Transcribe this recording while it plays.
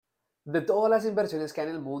de todas las inversiones que hay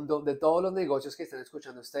en el mundo, de todos los negocios que están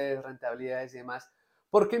escuchando ustedes, rentabilidades y demás,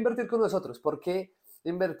 ¿por qué invertir con nosotros? ¿Por qué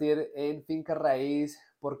invertir en finca raíz?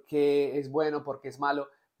 ¿Por qué es bueno? ¿Por qué es malo?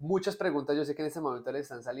 Muchas preguntas yo sé que en este momento les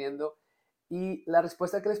están saliendo y la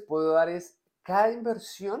respuesta que les puedo dar es, cada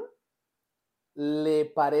inversión le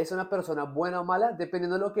parece a una persona buena o mala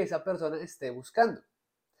dependiendo de lo que esa persona esté buscando.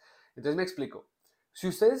 Entonces me explico. Si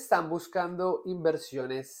ustedes están buscando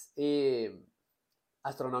inversiones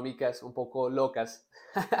astronómicas, un poco locas,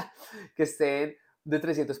 que estén de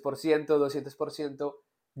 300%, 200%,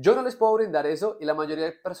 yo no les puedo brindar eso y la mayoría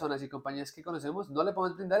de personas y compañías que conocemos no le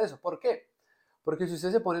podemos brindar eso. ¿Por qué? Porque si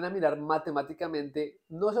ustedes se ponen a mirar matemáticamente,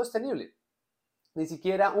 no es sostenible. Ni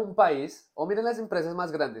siquiera un país, o miren las empresas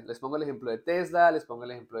más grandes, les pongo el ejemplo de Tesla, les pongo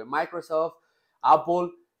el ejemplo de Microsoft,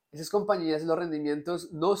 Apple, esas compañías, los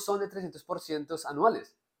rendimientos no son de 300%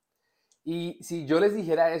 anuales. Y si yo les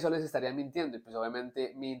dijera eso, les estaría mintiendo. Y pues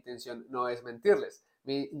obviamente mi intención no es mentirles.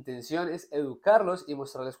 Mi intención es educarlos y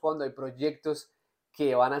mostrarles cuando hay proyectos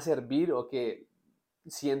que van a servir o que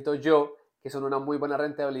siento yo que son una muy buena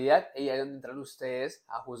rentabilidad y ahí es donde entran ustedes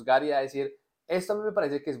a juzgar y a decir, esto a mí me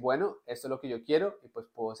parece que es bueno, esto es lo que yo quiero y pues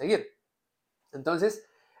puedo seguir. Entonces,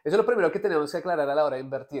 eso es lo primero que tenemos que aclarar a la hora de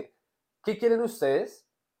invertir. ¿Qué quieren ustedes?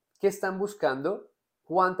 ¿Qué están buscando?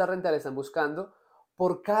 ¿Cuánta rentabilidad están buscando?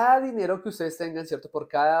 Por cada dinero que ustedes tengan, ¿cierto? Por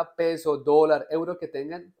cada peso, dólar, euro que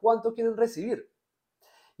tengan, ¿cuánto quieren recibir?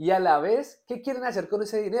 Y a la vez, ¿qué quieren hacer con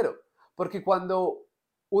ese dinero? Porque cuando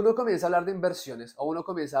uno comienza a hablar de inversiones o uno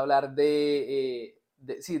comienza a hablar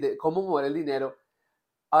sí, de cómo mover el dinero,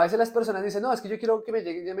 a veces las personas dicen, no, es que yo quiero que me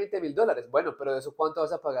lleguen 20.000 dólares. Bueno, pero de eso cuánto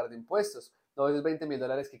vas a pagar de impuestos. No, esos 20.000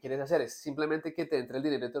 dólares que quieres hacer es simplemente que te entre el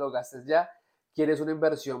dinero y te lo gastes ya. ¿Quieres una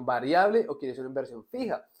inversión variable o quieres una inversión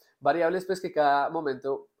fija? Variable es pues que cada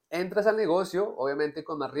momento entras al negocio, obviamente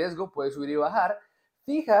con más riesgo, puedes subir y bajar.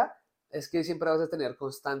 Fija es que siempre vas a tener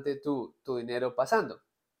constante tu dinero pasando.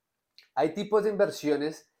 Hay tipos de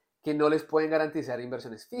inversiones que no les pueden garantizar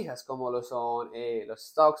inversiones fijas, como lo son los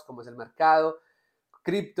stocks, como es el mercado,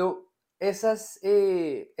 cripto, esos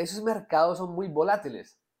mercados son muy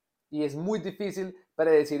volátiles y es muy difícil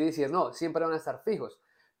predecir y decir, no, siempre van a estar fijos.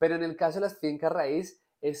 Pero en el caso de las fincas raíz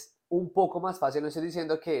es un poco más fácil, no estoy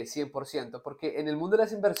diciendo que es 100%, porque en el mundo de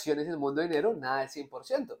las inversiones, en el mundo del dinero, nada es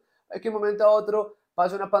 100%. Hay que un momento a otro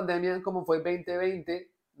pasa una pandemia como fue el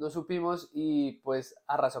 2020, no supimos y pues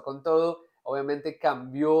arrasó con todo. Obviamente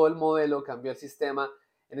cambió el modelo, cambió el sistema.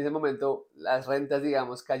 En ese momento las rentas,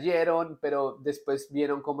 digamos, cayeron, pero después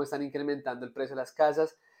vieron cómo están incrementando el precio de las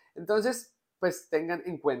casas. Entonces, pues tengan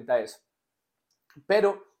en cuenta eso.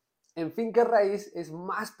 Pero en finca raíz es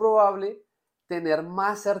más probable tener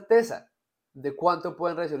más certeza de cuánto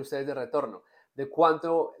pueden recibir ustedes de retorno, de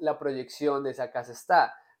cuánto la proyección de esa casa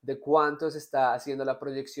está, de cuánto se está haciendo la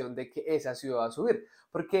proyección de que esa ciudad va a subir.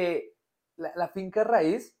 Porque la finca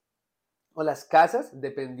raíz o las casas,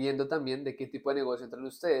 dependiendo también de qué tipo de negocio entran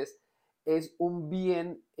ustedes, es un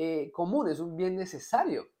bien común, es un bien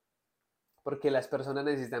necesario, porque las personas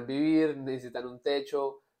necesitan vivir, necesitan un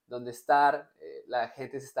techo donde estar, la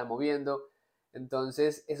gente se está moviendo,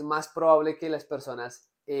 entonces es más probable que las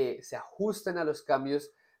personas se ajusten a los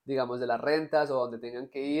cambios, digamos, de las rentas o donde tengan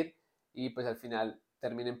que ir y pues al final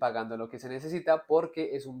terminen pagando lo que se necesita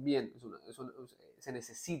porque es un bien, se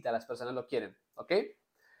necesita, las personas lo quieren, ¿ok?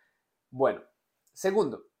 Bueno,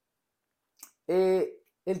 segundo,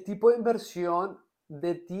 el tipo de inversión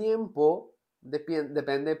de tiempo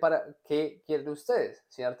depende para qué quieren ustedes,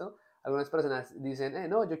 ¿cierto? Algunas personas dicen,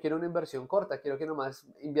 no, yo quiero una inversión corta, quiero que nomás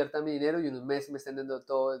invierta mi dinero y en un mes me estén dando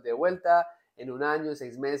todo de vuelta, en un año,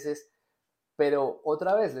 6 meses. Pero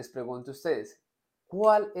otra vez les pregunto a ustedes,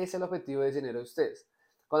 ¿cuál es el objetivo de ese dinero de ustedes?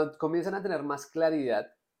 Cuando comienzan a tener más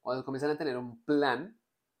claridad, cuando comienzan a tener un plan,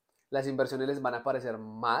 las inversiones les van a parecer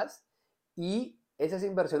más y esas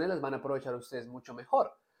inversiones las van a aprovechar ustedes mucho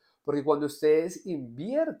mejor. Porque cuando ustedes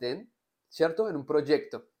invierten, ¿cierto? En un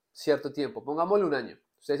proyecto, cierto tiempo, pongámosle un año,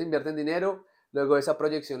 ustedes invierten dinero, luego esa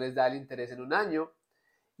proyección les da el interés en un año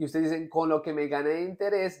y ustedes dicen, con lo que me gane de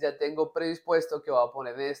interés, ya tengo predispuesto que voy a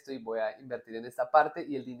poner esto y voy a invertir en esta parte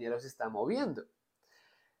y el dinero se está moviendo.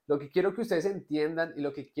 Lo que quiero que ustedes entiendan y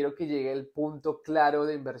lo que quiero que llegue el punto claro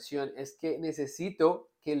de inversión es que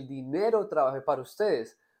necesito que el dinero trabaje para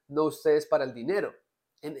ustedes, no ustedes para el dinero.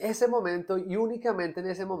 En ese momento y únicamente en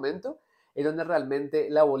ese momento es donde realmente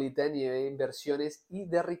la bolita de nieve de inversiones y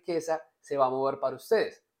de riqueza se va a mover para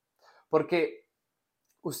ustedes. Porque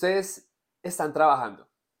ustedes están trabajando,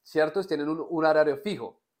 ¿cierto? Tienen un horario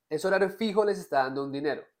fijo. Ese horario fijo les está dando un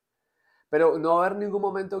dinero. Pero no va a haber ningún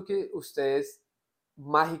momento que ustedes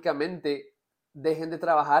mágicamente dejen de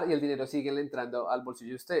trabajar y el dinero sigue entrando al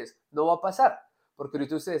bolsillo de ustedes. No va a pasar, porque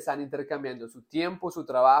ahorita ustedes están intercambiando su tiempo, su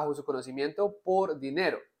trabajo, su conocimiento por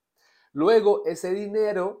dinero. Luego, ese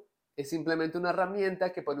dinero es simplemente una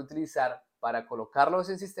herramienta que pueden utilizar para colocarlos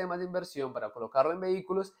en sistemas de inversión, para colocarlo en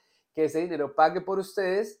vehículos, que ese dinero pague por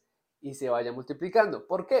ustedes y se vaya multiplicando.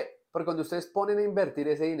 ¿Por qué? Porque cuando ustedes ponen a invertir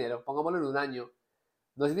ese dinero, pongámoslo en un año,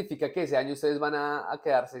 no significa que ese año ustedes van a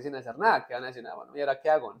quedarse sin hacer nada, que van a decir, ah, bueno, ¿y ahora qué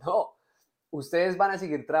hago? No, ustedes van a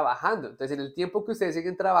seguir trabajando. Entonces, en el tiempo que ustedes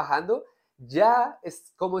siguen trabajando, ya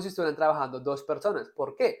es como si estuvieran trabajando dos personas.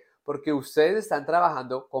 ¿Por qué? Porque ustedes están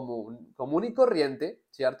trabajando como un común y corriente,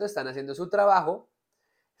 ¿cierto? Están haciendo su trabajo,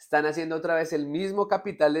 están haciendo otra vez el mismo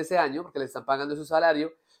capital de ese año, porque le están pagando su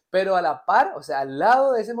salario, pero a la par, o sea, al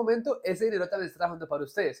lado de ese momento, ese dinero también está trabajando para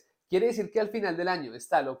ustedes. Quiere decir que al final del año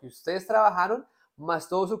está lo que ustedes trabajaron, más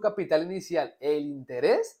todo su capital inicial, el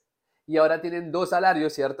interés, y ahora tienen dos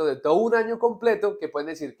salarios, ¿cierto? De todo un año completo que pueden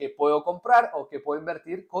decir que puedo comprar o que puedo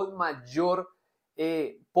invertir con mayor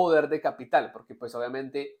poder de capital, porque pues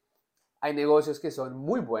obviamente hay negocios que son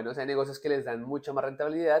muy buenos, hay negocios que les dan mucha más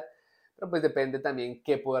rentabilidad, pero pues depende también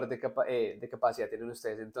qué poder de capacidad tienen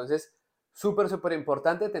ustedes. Entonces, súper, súper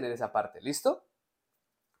importante tener esa parte. ¿Listo?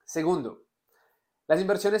 Segundo, las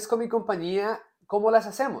inversiones con mi compañía, ¿cómo las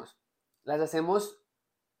hacemos? Las hacemos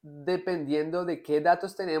dependiendo de qué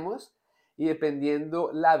datos tenemos y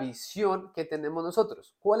dependiendo la visión que tenemos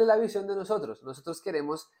nosotros. ¿Cuál es la visión de nosotros? Nosotros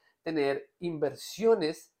queremos tener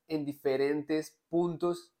inversiones en diferentes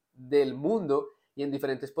puntos del mundo y en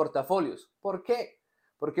diferentes portafolios. ¿Por qué?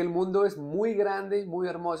 Porque el mundo es muy grande, muy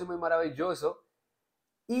hermoso y muy maravilloso.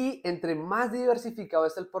 Y entre más diversificado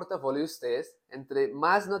está el portafolio de ustedes, entre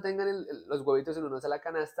más no tengan los huevitos en una sola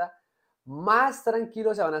canasta, más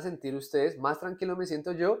tranquilos se van a sentir ustedes, más tranquilo me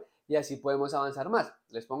siento yo y así podemos avanzar más.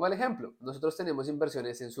 Les pongo el ejemplo. Nosotros tenemos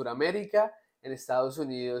inversiones en Sudamérica, en Estados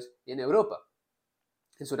Unidos y en Europa.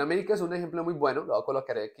 En Sudamérica es un ejemplo muy bueno, lo voy a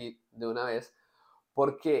colocar aquí de una vez,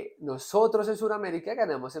 porque nosotros en Sudamérica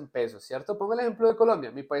ganamos en pesos, ¿cierto? Pongo el ejemplo de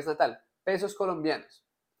Colombia, mi país natal, pesos colombianos.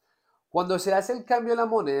 Cuando se hace el cambio de la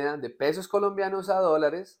moneda de pesos colombianos a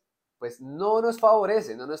dólares, pues no nos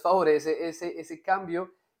favorece ese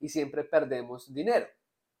cambio y siempre perdemos dinero.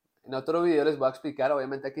 En otro video les voy a explicar,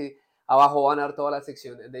 obviamente aquí abajo van a dar toda la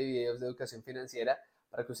sección de videos de educación financiera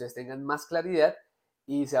para que ustedes tengan más claridad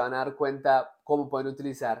y se van a dar cuenta cómo pueden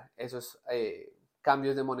utilizar esos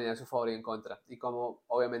cambios de moneda a su favor y en contra y cómo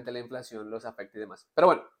obviamente la inflación los afecta y demás. Pero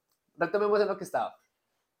bueno, retomemos en lo que estaba.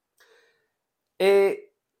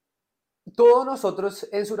 Eh, Todos nosotros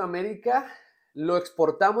en Sudamérica lo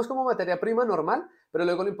exportamos como materia prima normal, pero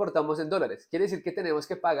luego lo importamos en dólares. Quiere decir que tenemos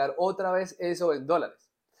que pagar otra vez eso en dólares.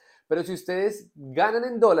 Pero si ustedes ganan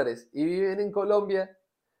en dólares y viven en Colombia,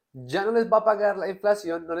 ya no les va a pagar la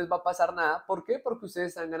inflación, no les va a pasar nada. ¿Por qué? Porque ustedes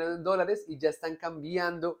están ganando en dólares y ya están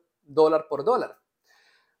cambiando dólar por dólar.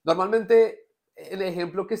 Normalmente, el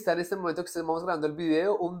ejemplo que está en este momento que estamos grabando el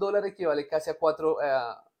video, un dólar equivale casi a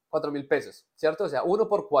 4.000 pesos, ¿cierto? O sea, 1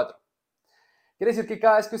 por 4. Quiere decir que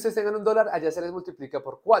cada vez que ustedes tengan un dólar, allá se les multiplica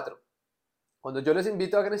por 4. Cuando yo les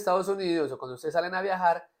invito a que en Estados Unidos o cuando ustedes salen a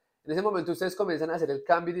viajar, en ese momento ustedes comienzan a hacer el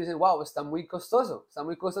cambio y dicen, wow, está muy costoso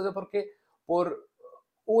porque por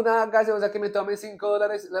una gaseosa que me tome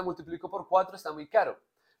 $5, la multiplico por 4, está muy caro.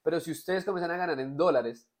 Pero si ustedes comienzan a ganar en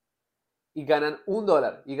dólares y ganan un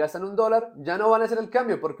dólar y gastan un dólar, ya no van a hacer el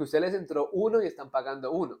cambio porque a ustedes les entró uno y están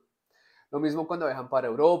pagando uno. Lo mismo cuando viajan para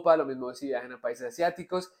Europa, lo mismo si viajan a países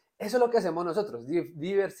asiáticos. Eso es lo que hacemos nosotros,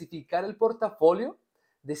 diversificar el portafolio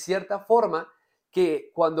de cierta forma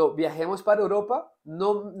que cuando viajemos para Europa,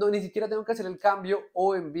 ni siquiera tengo que hacer el cambio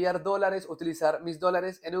o enviar dólares, utilizar mis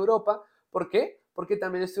dólares en Europa. ¿Por qué? Porque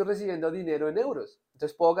también estoy recibiendo dinero en euros.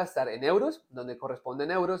 Entonces puedo gastar en euros, donde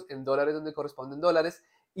corresponden euros, en dólares, donde corresponden dólares,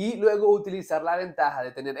 y luego utilizar la ventaja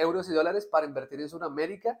de tener euros y dólares para invertir en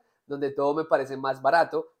Sudamérica, donde todo me parece más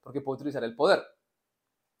barato porque puedo utilizar el poder.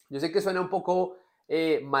 Yo sé que suena un poco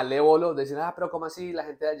malévolo decir, ah, pero ¿cómo así? La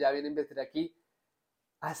gente de allá viene a invertir aquí.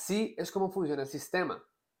 Así es como funciona el sistema.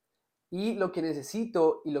 Y lo que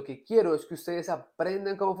necesito y lo que quiero es que ustedes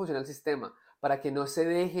aprendan cómo funciona el sistema para que no se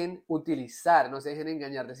dejen utilizar, no se dejen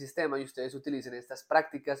engañar del sistema y ustedes utilicen estas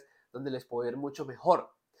prácticas donde les puede ir mucho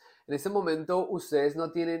mejor. En este momento ustedes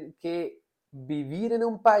no tienen que vivir en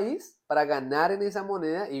un país para ganar en esa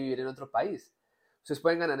moneda y vivir en otro país. Ustedes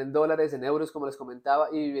pueden ganar en dólares, en euros, como les comentaba,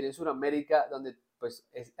 y vivir en Sudamérica, donde pues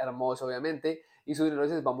es hermoso obviamente, y su dinero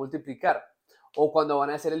se les va a multiplicar. O cuando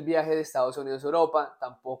van a hacer el viaje de Estados Unidos a Europa,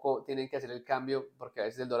 tampoco tienen que hacer el cambio, porque a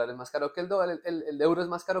veces el dólar es más caro que el dólar, el euro es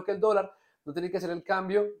más caro que el dólar, no tienen que hacer el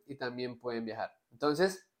cambio y también pueden viajar.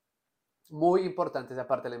 Entonces, muy importante esa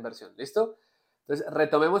parte de la inversión, ¿listo? Entonces,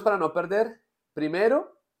 retomemos para no perder.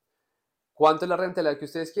 Primero, ¿cuánto es la rentabilidad que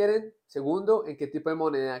ustedes quieren? Segundo, ¿en qué tipo de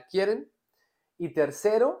moneda quieren? Y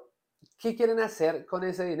tercero, ¿qué quieren hacer con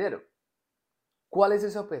ese dinero? ¿Cuál es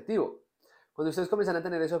ese objetivo? Cuando ustedes comienzan a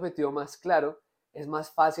tener ese objetivo más claro, es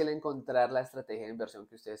más fácil encontrar la estrategia de inversión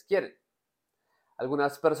que ustedes quieren.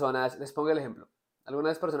 Algunas personas, les pongo el ejemplo,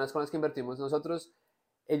 algunas personas con las que invertimos nosotros,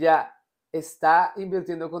 ella está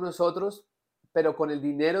invirtiendo con nosotros, pero con el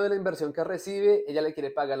dinero de la inversión que recibe, ella le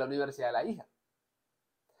quiere pagar la universidad a la hija.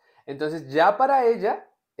 Entonces ya para ella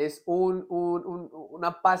es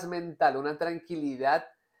una paz mental, una tranquilidad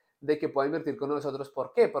de que pueda invertir con nosotros.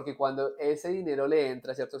 ¿Por qué? Porque cuando ese dinero le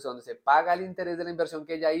entra, ¿cierto? O sea, donde se paga el interés de la inversión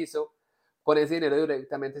que ella hizo, con ese dinero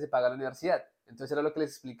directamente se paga la universidad. Entonces era lo que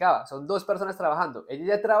les explicaba. Son dos personas trabajando.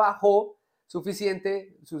 Ella ya trabajó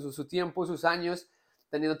suficiente, su tiempo, sus años,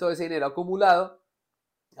 teniendo todo ese dinero acumulado.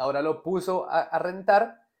 Ahora lo puso a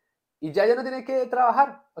rentar y ya no tiene que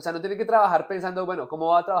trabajar. O sea, no tiene que trabajar pensando, bueno, ¿cómo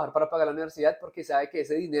va a trabajar para pagar la universidad? Porque sabe que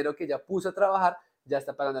ese dinero que ya puso a trabajar ya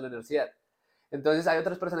está pagando la universidad. Entonces hay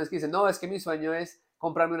otras personas que dicen, no, es que mi sueño es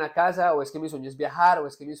comprarme una casa, o es que mi sueño es viajar, o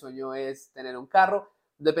es que mi sueño es tener un carro.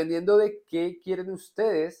 Dependiendo de qué quieren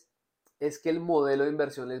ustedes, es que el modelo de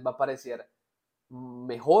inversión les va a parecer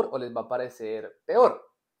mejor o les va a parecer peor.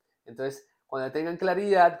 Entonces, cuando tengan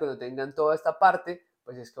claridad, cuando tengan toda esta parte,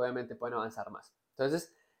 pues es que obviamente pueden avanzar más.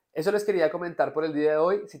 Entonces, eso les quería comentar por el día de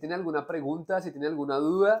hoy. Si tienen alguna pregunta, si tienen alguna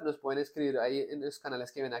duda, nos pueden escribir ahí en los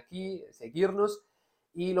canales que ven aquí, seguirnos.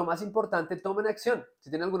 Y lo más importante, tomen acción. Si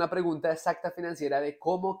tienen alguna pregunta exacta financiera de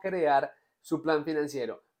cómo crear su plan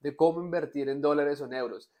financiero, de cómo invertir en dólares o en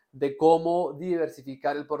euros, de cómo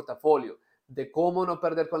diversificar el portafolio, de cómo no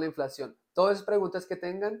perder con la inflación, todas esas preguntas que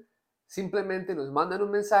tengan, simplemente nos mandan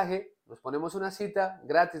un mensaje, nos ponemos una cita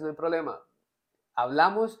gratis, no hay problema.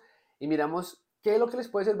 Hablamos y miramos qué es lo que les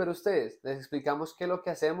puede servir a ustedes. Les explicamos qué es lo que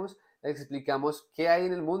hacemos, les explicamos qué hay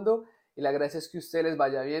en el mundo y la gracia es que a ustedes les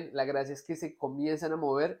vaya bien, la gracia es que se comiencen a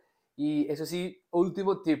mover y eso sí,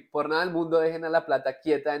 último tip, por nada del mundo dejen a la plata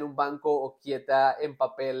quieta en un banco o quieta en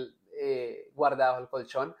papel guardado al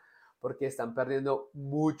colchón porque están perdiendo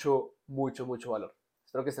mucho, mucho, mucho valor.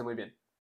 Espero que estén muy bien.